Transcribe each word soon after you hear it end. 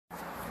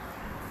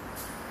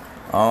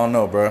I don't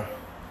know, bro.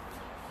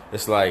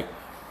 It's like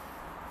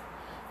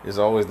there's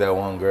always that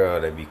one girl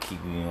that be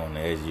keeping you on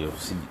the edge of your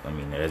seat. I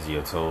mean, the edge of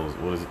your toes.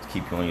 What is it? To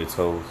keep you on your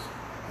toes.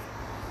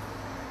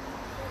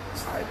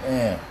 It's like,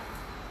 man.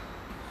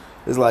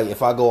 It's like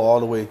if I go all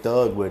the way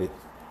thug with it,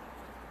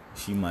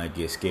 she might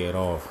get scared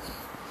off.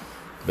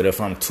 But if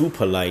I'm too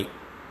polite,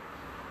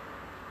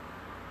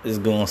 it's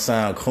gonna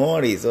sound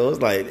corny. So it's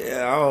like,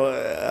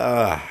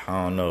 I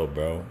don't know,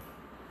 bro.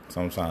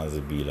 Sometimes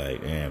it be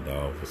like, damn,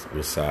 dog,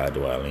 which side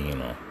do I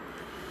lean on?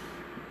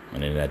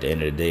 And then at the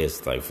end of the day,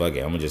 it's like, fuck it,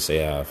 I'm gonna just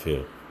say how I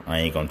feel. I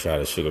ain't gonna try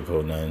to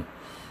sugarcoat nothing.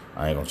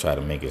 I ain't gonna try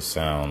to make it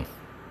sound.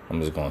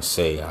 I'm just gonna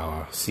say how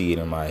I see it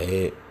in my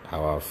head,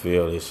 how I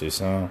feel it should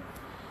sound.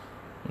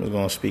 I'm just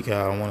gonna speak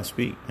how I wanna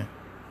speak, man.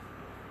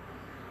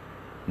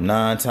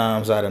 9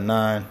 times out of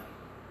 9,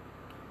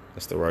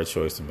 that's the right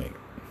choice to make.